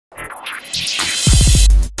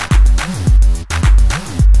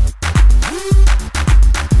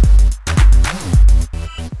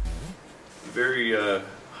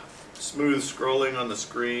smooth scrolling on the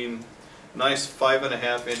screen. Nice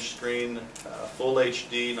 5.5-inch screen, full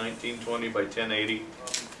HD, 1920 by 1080.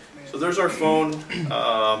 So there's our phone.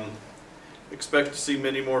 Expect to see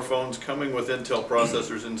many more phones coming with Intel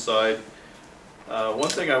processors inside. One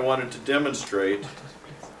thing I wanted to demonstrate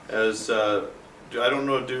is, I don't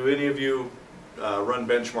know, do any of you run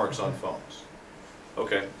benchmarks on phones?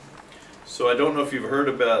 Okay. So I don't know if you've heard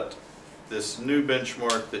about this new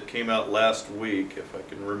benchmark that came out last week, if I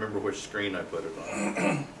can remember which screen I put it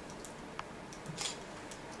on.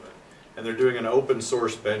 And they're doing an open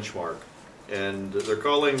source benchmark. And they're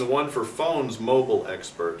calling the one for phones Mobile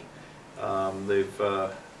Expert.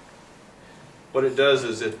 What it does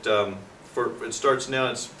is it starts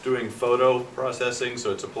now, it's doing photo processing,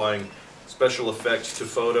 so it's applying special effects to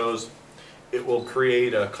photos. It will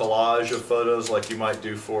create a collage of photos like you might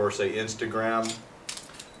do for, say, Instagram.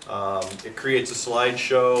 It creates a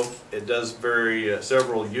slideshow. It does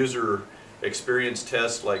several user experience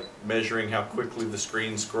tests, like measuring how quickly the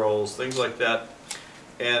screen scrolls, things like that.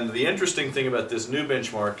 And the interesting thing about this new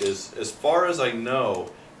benchmark is, as far as I know,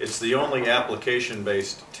 it's the only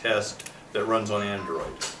application-based test that runs on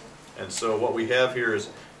Android. And so what we have here is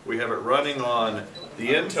we have it running on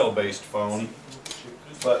the Intel-based phone,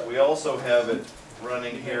 but we also have it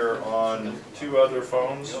running here on two other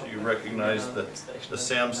phones. You recognize the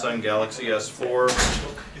Samsung Galaxy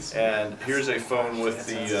S4, and here's a phone with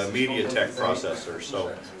the MediaTek processor.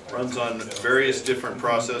 So runs on various different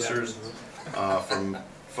processors from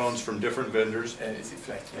phones from different vendors,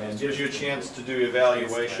 and gives you a chance to do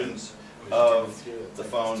evaluations of the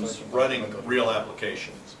phones running real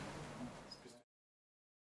applications.